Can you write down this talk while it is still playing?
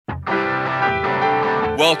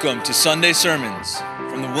Welcome to Sunday Sermons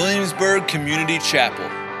from the Williamsburg Community Chapel,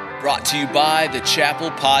 brought to you by the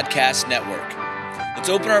Chapel Podcast Network. Let's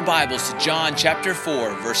open our Bibles to John chapter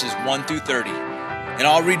 4, verses 1 through 30, and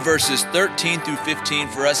I'll read verses 13 through 15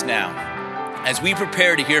 for us now, as we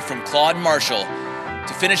prepare to hear from Claude Marshall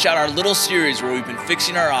to finish out our little series where we've been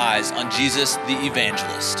fixing our eyes on Jesus the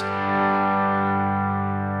Evangelist.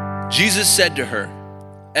 Jesus said to her,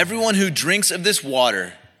 "Everyone who drinks of this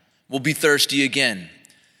water will be thirsty again.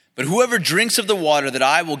 But whoever drinks of the water that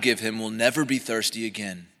I will give him will never be thirsty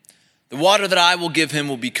again. The water that I will give him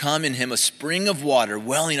will become in him a spring of water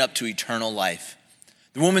welling up to eternal life."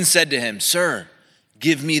 The woman said to him, "Sir,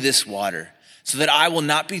 give me this water so that I will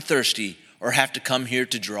not be thirsty or have to come here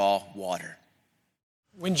to draw water."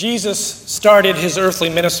 When Jesus started his earthly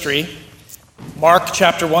ministry, Mark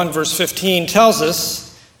chapter 1 verse 15 tells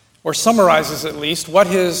us, or summarizes at least, what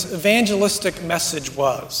his evangelistic message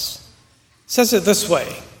was. It says it this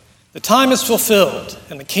way: "The time is fulfilled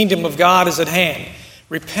and the kingdom of God is at hand.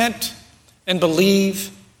 Repent and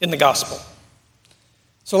believe in the gospel."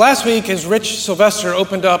 So last week, as Rich Sylvester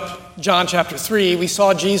opened up John chapter 3, we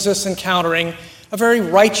saw Jesus encountering a very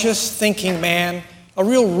righteous thinking man, a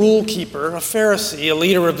real rule keeper, a Pharisee, a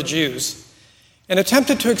leader of the Jews, and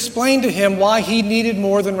attempted to explain to him why he needed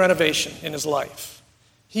more than renovation in his life.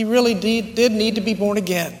 He really did need to be born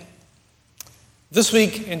again. This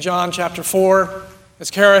week in John chapter 4, as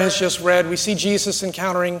Kara has just read, we see Jesus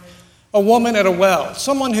encountering a woman at a well,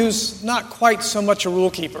 someone who's not quite so much a rule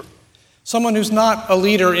keeper, someone who's not a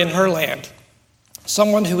leader in her land,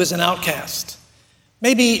 someone who is an outcast.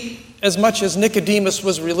 Maybe as much as Nicodemus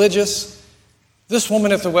was religious, this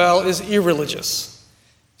woman at the well is irreligious.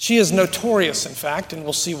 She is notorious, in fact, and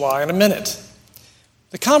we'll see why in a minute.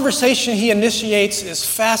 The conversation he initiates is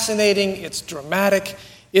fascinating, it's dramatic,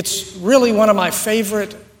 it's really one of my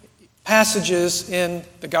favorite passages in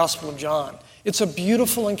the Gospel of John. It's a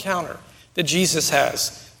beautiful encounter that Jesus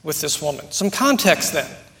has with this woman. Some context then,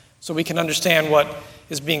 so we can understand what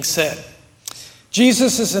is being said.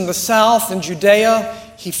 Jesus is in the south in Judea.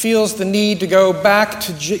 He feels the need to go back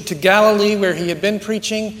to Galilee where he had been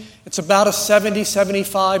preaching. It's about a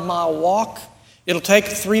 75 mile walk. It'll take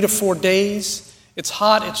 3 to 4 days. It's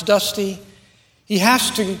hot, it's dusty. He has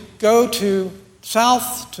to go to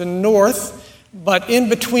south to north, but in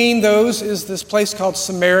between those is this place called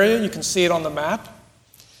Samaria. You can see it on the map.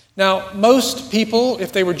 Now, most people,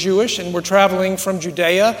 if they were Jewish and were traveling from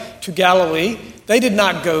Judea to Galilee, they did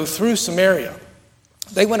not go through Samaria.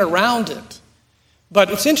 They went around it. But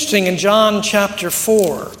it's interesting in John chapter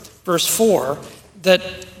 4, verse 4,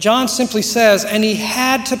 that John simply says, "And he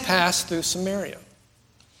had to pass through Samaria."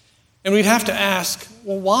 And we'd have to ask,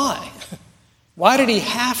 well, why? Why did he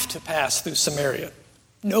have to pass through Samaria?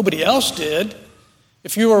 Nobody else did.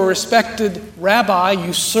 If you were a respected rabbi,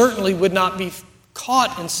 you certainly would not be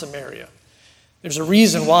caught in Samaria. There's a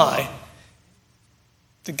reason why.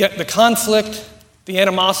 The conflict, the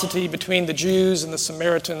animosity between the Jews and the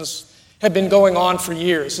Samaritans had been going on for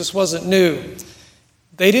years. This wasn't new.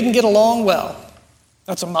 They didn't get along well.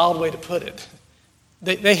 That's a mild way to put it.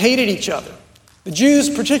 They hated each other. The Jews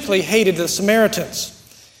particularly hated the Samaritans.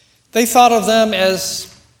 They thought of them as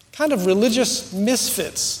kind of religious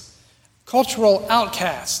misfits, cultural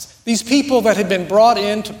outcasts. These people that had been brought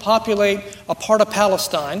in to populate a part of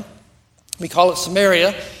Palestine, we call it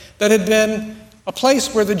Samaria, that had been a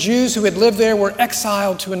place where the Jews who had lived there were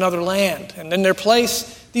exiled to another land. And in their place,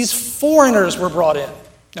 these foreigners were brought in.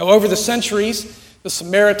 Now, over the centuries, the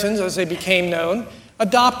Samaritans, as they became known,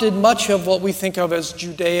 adopted much of what we think of as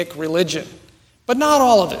Judaic religion, but not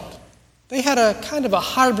all of it. They had a kind of a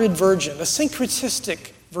hybrid version, a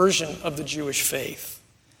syncretistic version of the Jewish faith.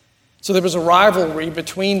 So there was a rivalry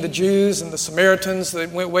between the Jews and the Samaritans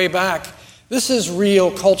that went way back. This is real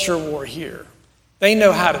culture war here. They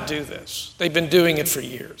know how to do this. They've been doing it for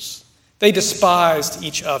years. They despised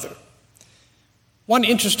each other. One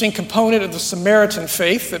interesting component of the Samaritan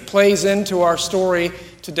faith that plays into our story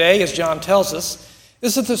today, as John tells us,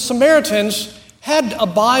 is that the Samaritans had a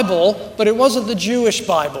Bible, but it wasn't the Jewish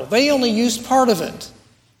Bible. They only used part of it.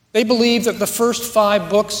 They believed that the first 5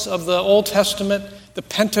 books of the Old Testament, the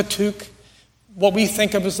Pentateuch, what we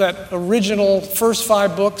think of as that original first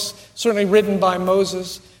 5 books, certainly written by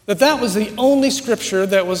Moses, that was the only scripture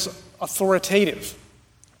that was authoritative.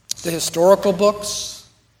 The historical books,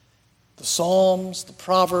 the Psalms, the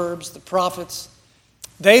Proverbs, the prophets,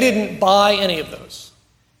 they didn't buy any of those.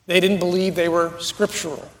 They didn't believe they were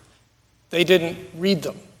scriptural. They didn't read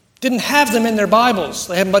them, didn't have them in their Bibles.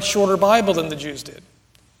 They had a much shorter Bible than the Jews did.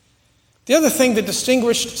 The other thing that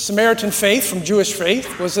distinguished Samaritan faith from Jewish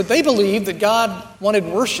faith was that they believed that God wanted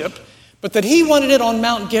worship, but that he wanted it on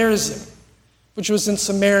Mount Gerizim, which was in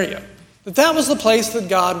Samaria. That was the place that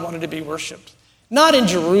God wanted to be worshipped. Not in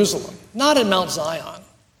Jerusalem, not in Mount Zion.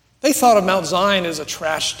 They thought of Mount Zion as a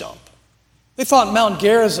trash dump. They thought Mount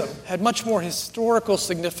Gerizim had much more historical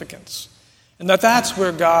significance, and that's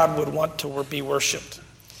where God would want to be worshipped.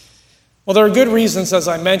 Well, there are good reasons, as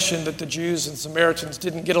I mentioned, that the Jews and Samaritans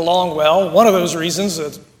didn't get along well. One of those reasons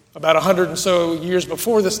is about 100 and so years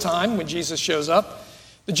before this time, when Jesus shows up,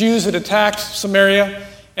 the Jews had attacked Samaria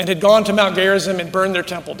and had gone to Mount Gerizim and burned their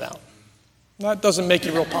temple down. That doesn't make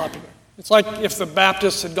you real popular. It's like if the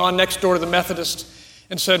Baptists had gone next door to the Methodists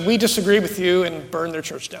and said, "We disagree with you," and burned their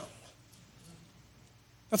church down.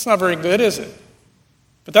 That's not very good, is it?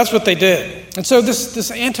 But that's what they did. And so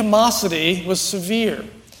this animosity was severe.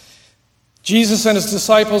 Jesus and his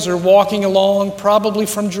disciples are walking along, probably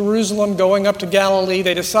from Jerusalem, going up to Galilee.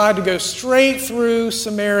 They decide to go straight through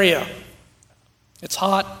Samaria. It's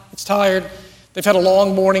hot, it's tired. They've had a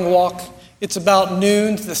long morning walk. It's about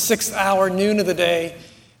noon, the 6th hour, noon of the day.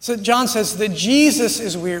 So John says that Jesus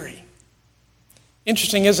is weary.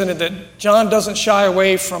 Interesting, isn't it, that John doesn't shy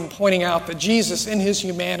away from pointing out that Jesus, in his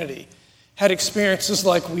humanity, had experiences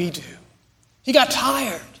like we do. He got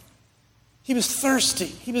tired. He was thirsty.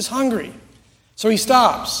 He was hungry. So he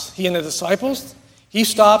stops. He and the disciples, he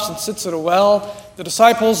stops and sits at a well. The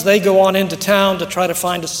disciples, they go on into town to try to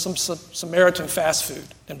find some Samaritan fast food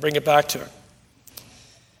and bring it back to her.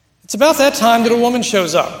 It's about that time that a woman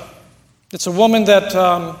shows up. It's a woman that,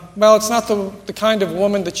 it's not the kind of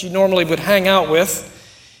woman that you normally would hang out with.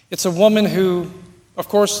 It's a woman who, of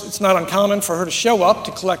course, it's not uncommon for her to show up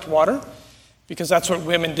to collect water, because that's what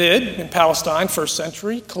women did in Palestine, first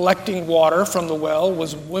century. Collecting water from the well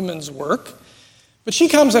was women's work. But she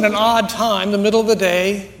comes at an odd time, the middle of the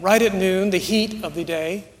day, right at noon, the heat of the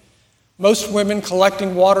day. Most women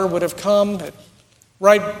collecting water would have come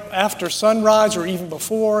right after sunrise or even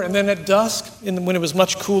before, and then at dusk, when it was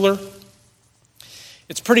much cooler.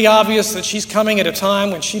 It's pretty obvious that she's coming at a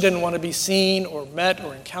time when she didn't want to be seen or met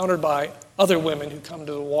or encountered by other women who come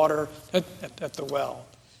to the water at the well.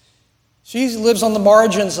 She lives on the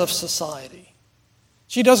margins of society.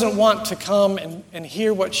 She doesn't want to come and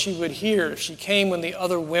hear what she would hear if she came when the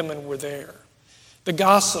other women were there. The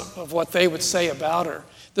gossip of what they would say about her,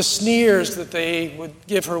 the sneers that they would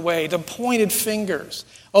give her way, the pointed fingers.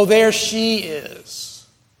 Oh, there she is.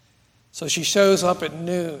 So she shows up at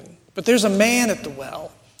noon. But there's a man at the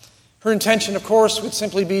well. Her intention, of course, would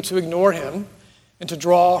simply be to ignore him and to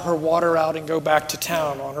draw her water out and go back to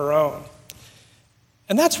town on her own.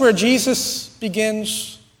 And that's where Jesus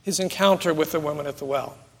begins his encounter with the woman at the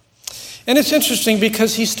well. And it's interesting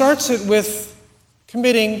because he starts it with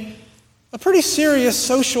committing a pretty serious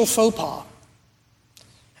social faux pas.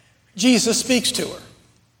 Jesus speaks to her.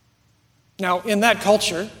 Now, in that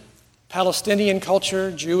culture, Palestinian culture,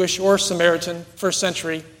 Jewish or Samaritan, first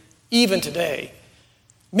century, even today,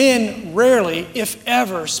 men rarely, if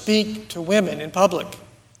ever, speak to women in public.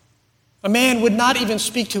 A man would not even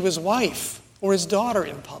speak to his wife or his daughter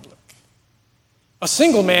in public. A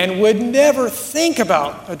single man would never think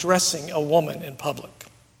about addressing a woman in public.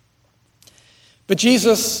 But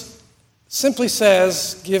Jesus simply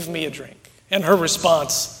says, "Give me a drink." And her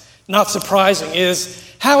response, not surprising, is,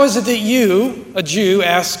 "How is it that you, a Jew,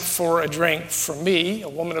 ask for a drink from me, a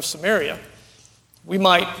woman of Samaria?" We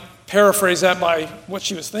might paraphrase that by what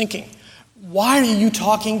she was thinking. Why are you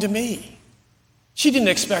talking to me? She didn't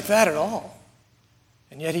expect that at all.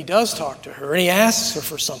 And yet he does talk to her, and he asks her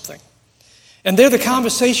for something. And there the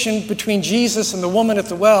conversation between Jesus and the woman at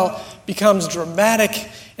the well becomes dramatic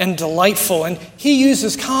and delightful. And he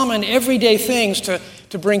uses common everyday things to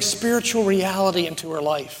bring spiritual reality into her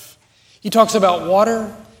life. He talks about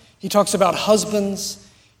water. He talks about husbands.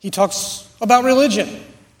 He talks about religion.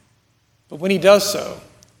 But when he does so,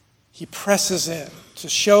 he presses in to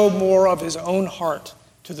show more of his own heart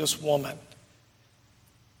to this woman.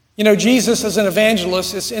 You know, Jesus as an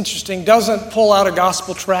evangelist, it's interesting, doesn't pull out a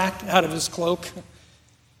gospel tract out of his cloak.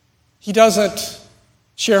 He doesn't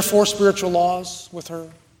share 4 spiritual laws with her.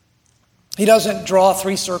 He doesn't draw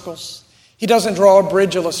 3 circles. He doesn't draw a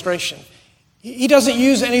bridge illustration. He doesn't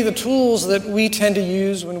use any of the tools that we tend to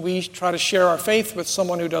use when we try to share our faith with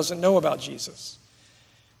someone who doesn't know about Jesus.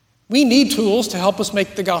 We need tools to help us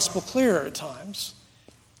make the gospel clearer at times.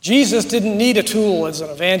 Jesus didn't need a tool as an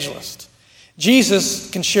evangelist. Jesus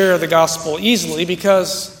can share the gospel easily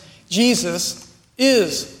because Jesus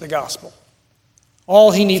is the gospel.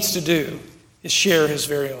 All he needs to do is share his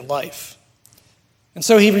very own life. And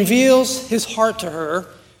so he reveals his heart to her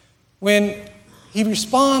when he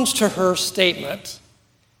responds to her statement,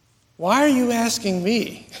 "Why are you asking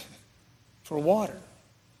me for water?"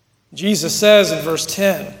 Jesus says in verse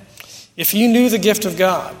 10, "If you knew the gift of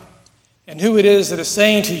God and who it is that is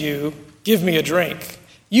saying to you, 'Give me a drink,'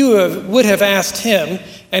 you would have asked him,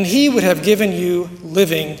 and he would have given you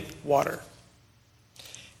living water."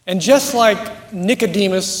 And just like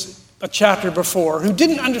Nicodemus a chapter before, who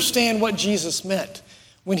didn't understand what Jesus meant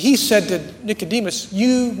when he said to Nicodemus,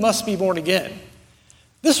 "You must be born again,"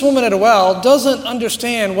 this woman at a well doesn't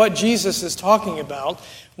understand what Jesus is talking about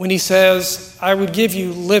when he says, "I would give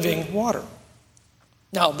you living water."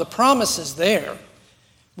 Now, the promise is there.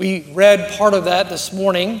 We read part of that this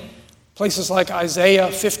morning, places like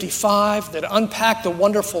Isaiah 55 that unpack the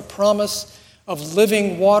wonderful promise of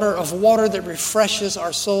living water, of water that refreshes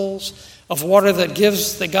our souls, of water that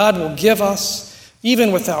God will give us,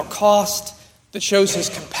 even without cost, that shows his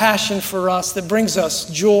compassion for us, that brings us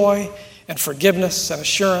joy and forgiveness and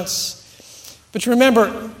assurance. But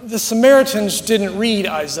remember, the Samaritans didn't read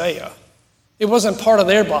Isaiah. It wasn't part of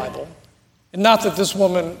their Bible. And not that this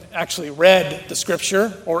woman actually read the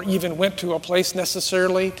scripture or even went to a place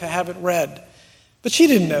necessarily to have it read. But she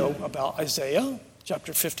didn't know about Isaiah,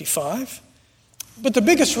 chapter 55. But the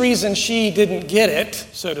biggest reason she didn't get it,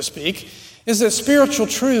 so to speak, is that spiritual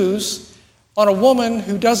truths on a woman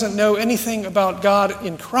who doesn't know anything about God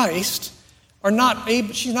in Christ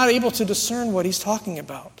she's not able to discern what he's talking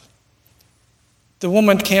about. The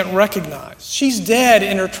woman can't recognize. She's dead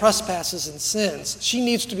in her trespasses and sins. She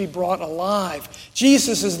needs to be brought alive.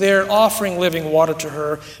 Jesus is there offering living water to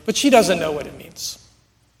her, but she doesn't know what it means.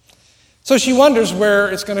 So she wonders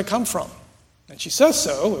where it's going to come from. And she says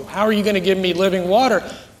so. "How are you going to give me living water?"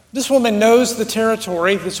 This woman knows the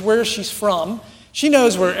territory. That's where she's from. She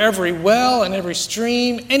knows where every well and every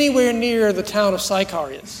stream anywhere near the town of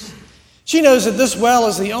Sychar is. She knows that this well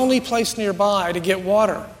is the only place nearby to get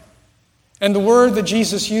water. And the word that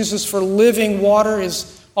Jesus uses for living water is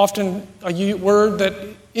often a word that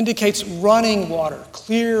indicates running water,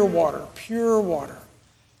 clear water, pure water.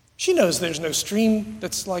 She knows there's no stream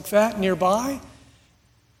that's like that nearby.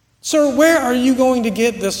 "Sir, where are you going to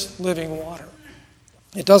get this living water?"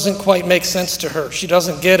 It doesn't quite make sense to her. She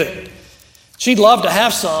doesn't get it. She'd love to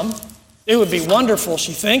have some. It would be wonderful,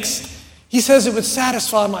 she thinks. He says it would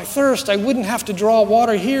satisfy my thirst. I wouldn't have to draw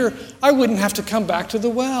water here. I wouldn't have to come back to the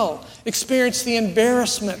well, experience the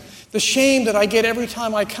embarrassment, the shame that I get every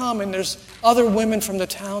time I come and there's other women from the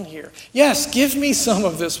town here. Yes, give me some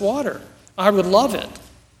of this water. I would love it.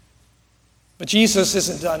 But Jesus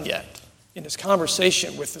isn't done yet in his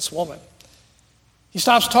conversation with this woman. He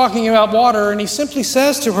stops talking about water and he simply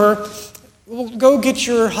says to her, "Well, go get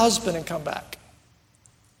your husband and come back."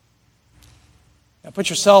 Now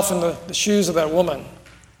put yourself in the shoes of that woman.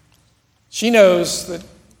 She knows that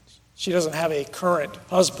she doesn't have a current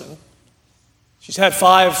husband. She's had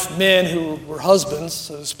 5 men who were husbands,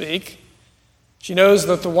 so to speak. She knows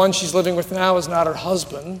that the one she's living with now is not her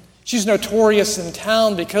husband. She's notorious in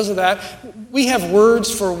town because of that. We have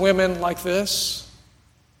words for women like this.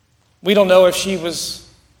 We don't know if she was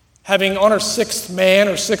having on her 6th man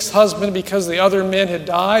or 6th husband because the other men had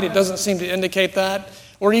died. It doesn't seem to indicate that.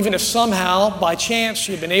 Or even if somehow, by chance,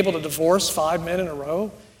 she had been able to divorce 5 men in a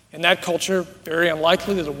row. In that culture, very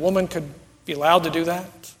unlikely that a woman could be allowed to do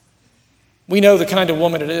that. We know the kind of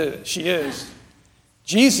woman she is.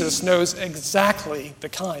 Jesus knows exactly the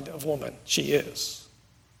kind of woman she is.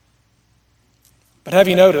 But have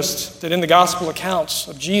you noticed that in the gospel accounts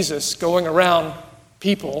of Jesus going around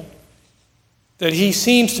people, that he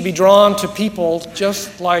seems to be drawn to people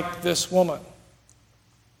just like this woman?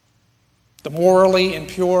 The morally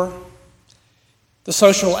impure, the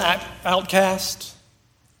social outcast,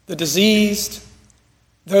 the diseased,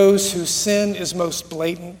 those whose sin is most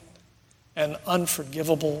blatant and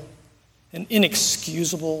unforgivable and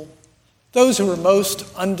inexcusable, those who are most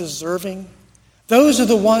undeserving. Those are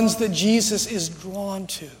the ones that Jesus is drawn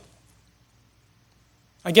to.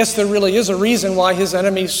 I guess there really is a reason why his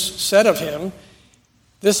enemies said of him,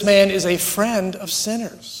 "This man is a friend of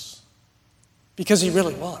sinners," because he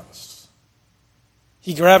really was.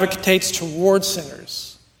 He gravitates toward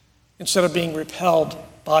sinners instead of being repelled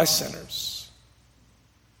by sinners.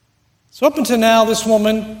 So up until now, this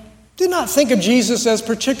woman did not think of Jesus as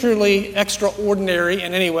particularly extraordinary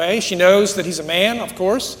in any way. She knows that he's a man, of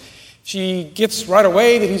course. She gets right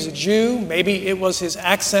away that he's a Jew. Maybe it was his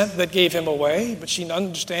accent that gave him away, but she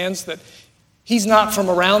understands that he's not from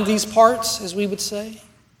around these parts, as we would say.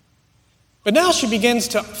 But now she begins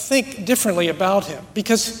to think differently about him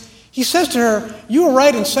because he says to her, "You were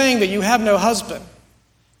right in saying that you have no husband.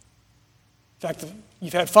 In fact,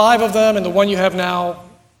 you've had 5 of them, and the one you have now,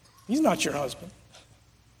 he's not your husband."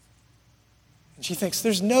 And she thinks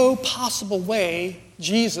there's no possible way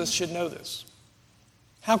Jesus should know this.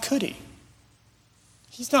 How could he?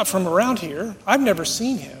 He's not from around here. I've never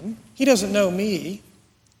seen him. He doesn't know me.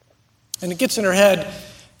 And it gets in her head,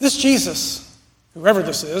 this Jesus, whoever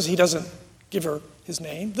this is, he doesn't give her his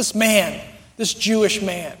name, this man, this Jewish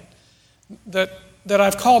man, that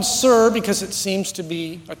I've called sir because it seems to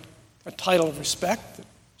be a title of respect.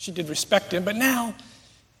 She did respect him, but now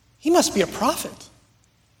he must be a prophet.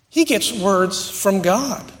 He gets words from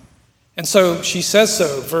God. And so she says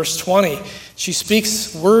so, verse 20. She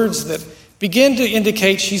speaks words that begin to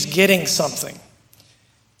indicate she's getting something.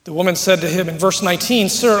 The woman said to him in verse 19,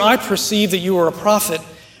 "Sir, I perceive that you are a prophet.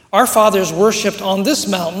 Our fathers worshipped on this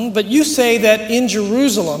mountain, but you say that in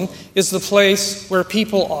Jerusalem is the place where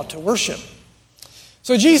people ought to worship."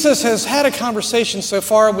 So Jesus has had a conversation so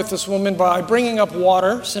far with this woman by bringing up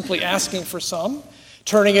water, simply asking for some,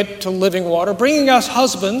 turning it to living water, bringing us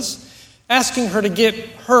husbands, asking her to get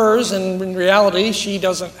hers, and in reality, she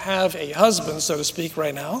doesn't have a husband, so to speak,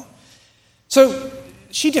 right now. So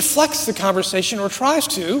she deflects the conversation, or tries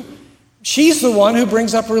to. She's the one who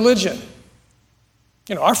brings up religion.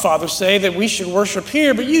 Our fathers say that we should worship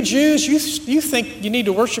here, but you Jews, you think you need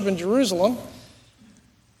to worship in Jerusalem.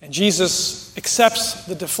 And Jesus accepts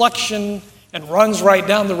the deflection and runs right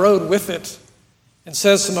down the road with it and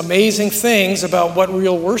says some amazing things about what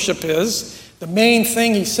real worship is. The main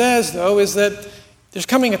thing he says, though, is that there's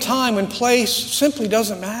coming a time when place simply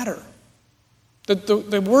doesn't matter.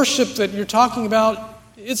 The worship that you're talking about,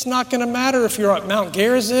 it's not going to matter if you're at Mount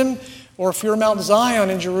Gerizim or if you're Mount Zion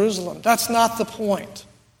in Jerusalem. That's not the point.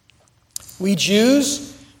 We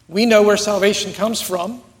Jews, we know where salvation comes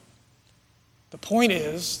from. The point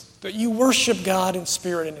is that you worship God in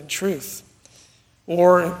spirit and in truth.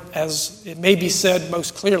 Or, as it may be said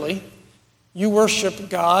most clearly, you worship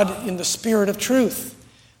God in the spirit of truth.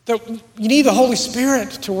 That you need the Holy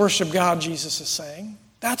Spirit to worship God, Jesus is saying.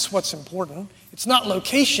 That's what's important. It's not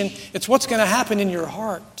location, it's what's going to happen in your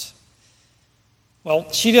heart. Well,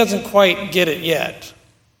 she doesn't quite get it yet.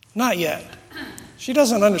 Not yet. She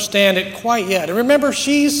doesn't understand it quite yet. And remember,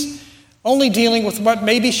 she's only dealing with what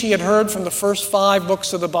maybe she had heard from the first 5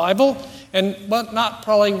 books of the Bible, and but not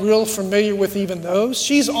probably real familiar with even those.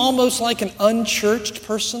 She's almost like an unchurched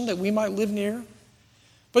person that we might live near.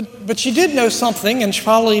 But she did know something, and she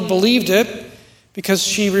probably believed it, because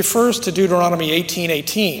she refers to Deuteronomy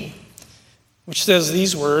 18:18, which says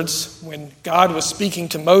these words, when God was speaking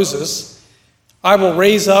to Moses, "I will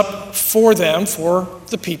raise up for them, for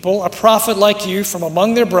the people, a prophet like you from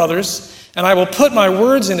among their brothers, and I will put my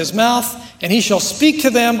words in his mouth, and he shall speak to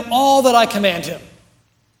them all that I command him."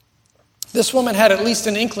 This woman had at least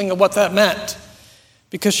an inkling of what that meant,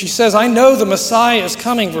 because she says, "I know the Messiah is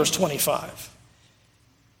coming," verse 25.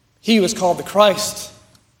 He was called the Christ.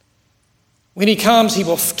 When he comes, he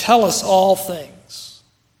will tell us all things.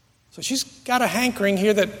 So she's got a hankering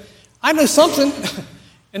here that I know something,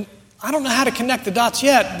 and I don't know how to connect the dots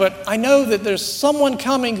yet, but I know that there's someone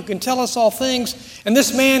coming who can tell us all things, and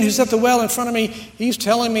this man who's at the well in front of me, he's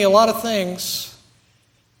telling me a lot of things.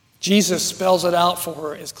 Jesus spells it out for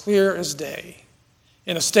her as clear as day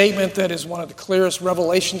in a statement that is one of the clearest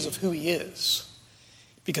revelations of who he is,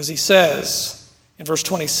 because he says in verse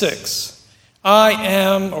 26, "I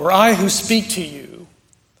am, or I who speak to you,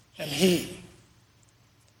 am he."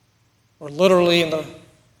 Or literally,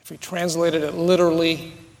 if we translated it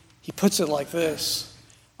literally, he puts it like this: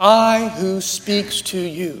 "I who speaks to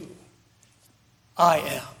you, I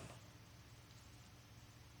am."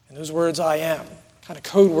 And those words, "I am," kind of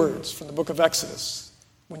code words from the book of Exodus.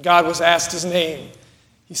 When God was asked his name,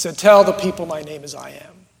 he said, "Tell the people my name is I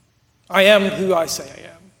am. I am who I say I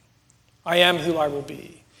am. I am who I will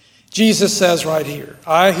be." Jesus says right here,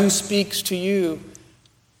 "I who speaks to you,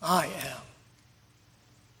 I am."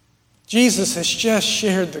 Jesus has just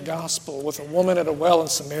shared the gospel with a woman at a well in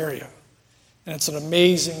Samaria. And it's an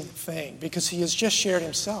amazing thing because he has just shared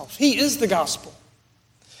himself. He is the gospel.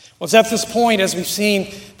 Well, it's at this point, as we've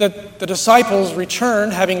seen, that the disciples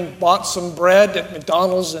return, having bought some bread at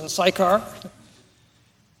McDonald's in Sychar.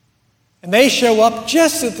 And they show up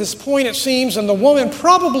just at this point, it seems, and the woman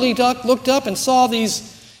probably looked up and saw these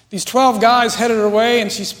 12 guys headed her way,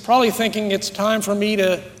 and she's probably thinking, it's time for me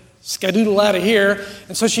to skedoodle out of here.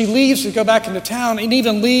 And so she leaves to go back into town, and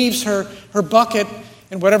even leaves her bucket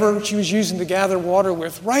and whatever she was using to gather water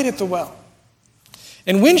with right at the well.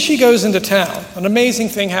 And when she goes into town, an amazing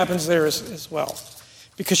thing happens there as well.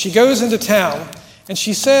 Because she goes into town, and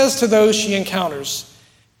she says to those she encounters,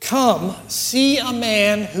 "Come, see a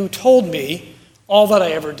man who told me all that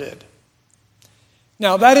I ever did."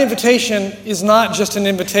 Now, that invitation is not just an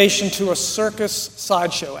invitation to a circus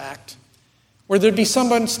sideshow act, where there'd be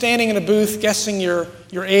someone standing in a booth guessing your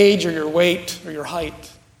age or your weight or your height.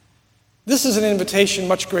 This is an invitation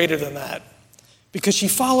much greater than that, because she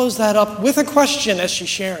follows that up with a question as she's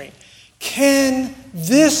sharing. Can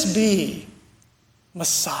this be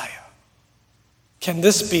Messiah? Can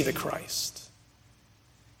this be the Christ?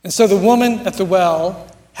 And so the woman at the well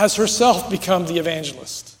has herself become the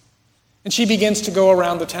evangelist. And she begins to go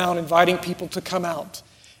around the town inviting people to come out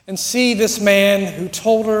and see this man who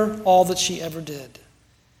told her all that she ever did.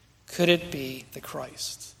 Could it be the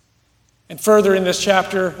Christ? And further in this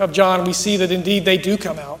chapter of John, we see that indeed they do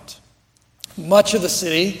come out. Much of the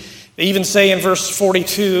city, they even say in verse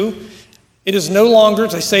 42, it is no longer,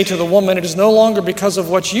 they say to the woman, it is no longer because of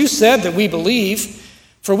what you said that we believe,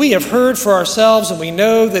 for we have heard for ourselves and we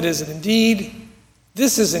know that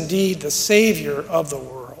this is indeed the Savior of the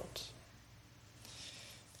world.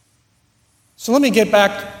 So let me get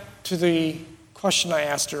back to the question I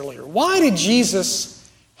asked earlier. Why did Jesus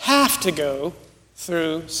have to go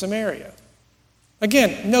through Samaria?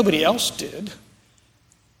 Again, nobody else did.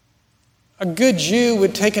 A good Jew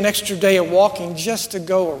would take an extra day of walking just to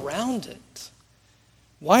go around it.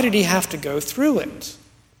 Why did he have to go through it?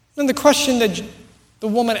 And the question that the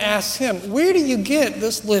woman asks him, where do you get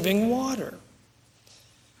this living water?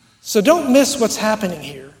 So don't miss what's happening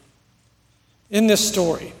here in this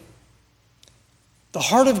story. The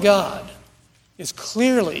heart of God is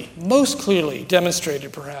clearly, most clearly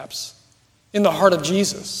demonstrated perhaps, in the heart of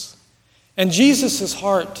Jesus. And Jesus'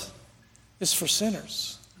 heart is for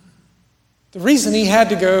sinners. The reason he had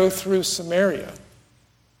to go through Samaria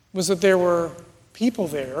was that there were people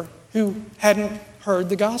there who hadn't heard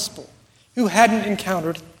the gospel, who hadn't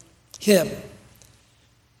encountered him.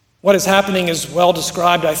 What is happening is well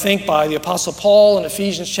described, I think, by the Apostle Paul in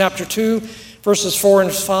Ephesians chapter 2, verses 4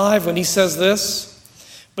 and 5, when he says this,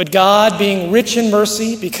 "But God, being rich in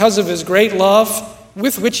mercy, because of his great love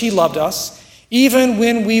with which he loved us, even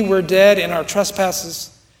when we were dead in our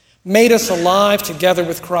trespasses, made us alive together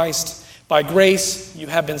with Christ. By grace you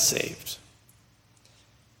have been saved."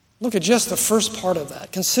 Look at just the first part of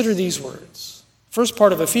that. Consider these words. First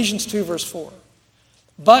part of Ephesians 2, verse 4.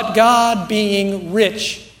 "But God being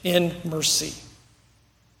rich in mercy."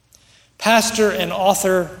 Pastor and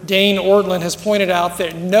author Dane Ortlund has pointed out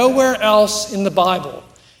that nowhere else in the Bible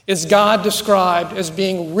is God described as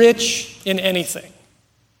being rich in anything.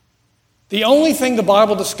 The only thing the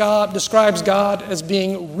Bible describes God as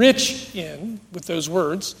being rich in, with those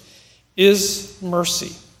words, is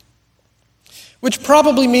mercy. Which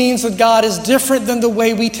probably means that God is different than the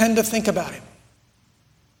way we tend to think about him.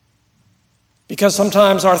 Because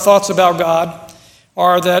sometimes our thoughts about God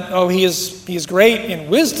are that, he is great in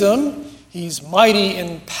wisdom, he's mighty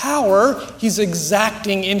in power, he's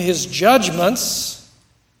exacting in his judgments.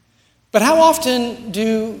 But how often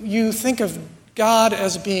do you think of God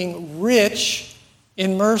as being rich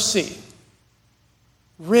in mercy?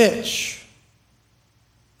 Rich,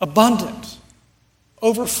 abundant,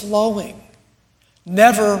 overflowing,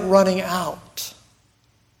 never running out.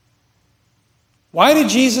 Why did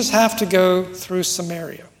Jesus have to go through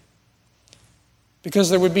Samaria? Because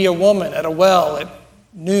there would be a woman at a well at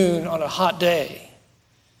noon on a hot day.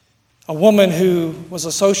 A woman who was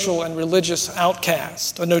a social and religious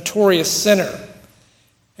outcast, a notorious sinner.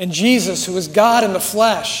 And Jesus, who is God in the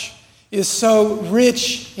flesh, is so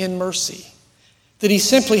rich in mercy that he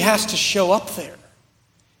simply has to show up there.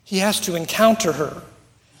 He has to encounter her.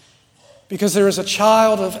 Because there is a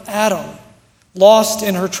child of Adam, lost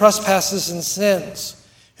in her trespasses and sins,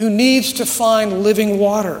 who needs to find living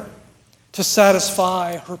water to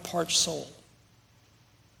satisfy her parched soul.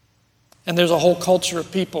 And there's a whole culture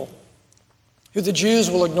of people who the Jews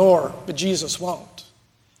will ignore, but Jesus won't,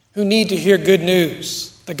 who need to hear good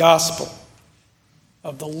news, the gospel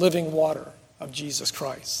of the living water of Jesus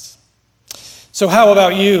Christ. So how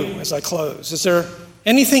about you as I close? Is there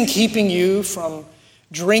anything keeping you from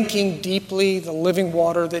drinking deeply the living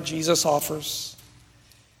water that Jesus offers?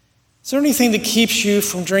 Is there anything that keeps you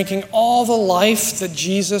from drinking all the life that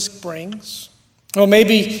Jesus brings? Well,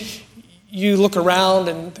 maybe you look around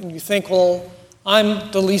and you think, well,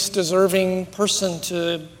 I'm the least deserving person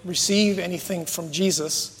to receive anything from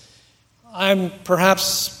Jesus. I'm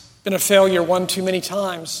perhaps been a failure one too many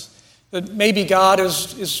times, that maybe God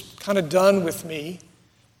is kind of done with me,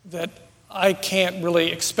 that I can't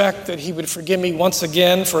really expect that he would forgive me once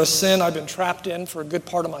again for a sin I've been trapped in for a good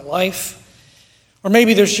part of my life. Or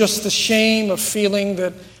maybe there's just the shame of feeling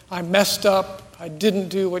that I messed up, I didn't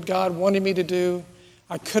do what God wanted me to do,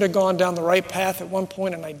 I could have gone down the right path at one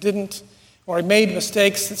point and I didn't, or I made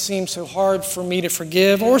mistakes that seem so hard for me to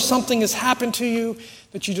forgive, or something has happened to you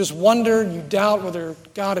that you just wonder, you doubt whether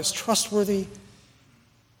God is trustworthy.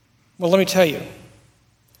 Well, let me tell you,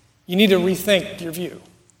 you need to rethink your view.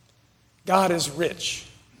 God is rich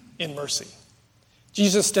in mercy.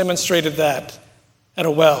 Jesus demonstrated that at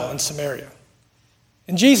a well in Samaria.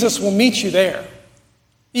 And Jesus will meet you there,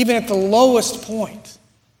 even at the lowest point,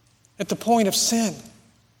 at the point of sin.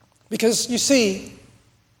 Because you see,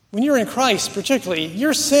 when you're in Christ particularly,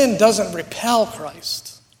 your sin doesn't repel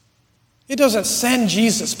Christ. It doesn't send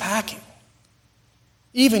Jesus packing.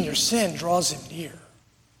 Even your sin draws him near.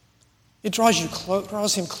 It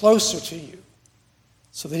draws him closer to you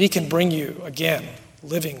so that he can bring you, again,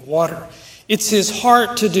 living water. It's his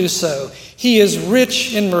heart to do so. He is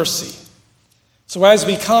rich in mercy. So as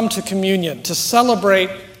we come to communion, to celebrate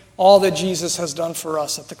all that Jesus has done for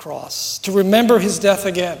us at the cross, to remember his death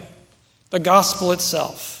again, the gospel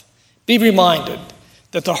itself, be reminded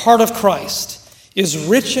that the heart of Christ is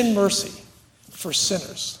rich in mercy for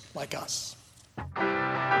sinners like us.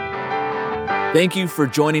 Thank you for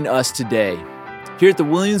joining us today. Here at the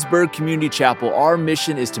Williamsburg Community Chapel, our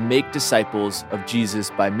mission is to make disciples of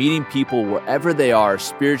Jesus by meeting people wherever they are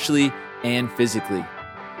spiritually and physically.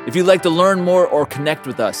 If you'd like to learn more or connect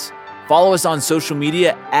with us, follow us on social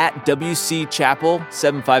media at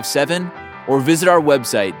WCChapel757 or visit our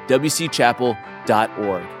website,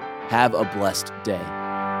 wcchapel.org. Have a blessed day.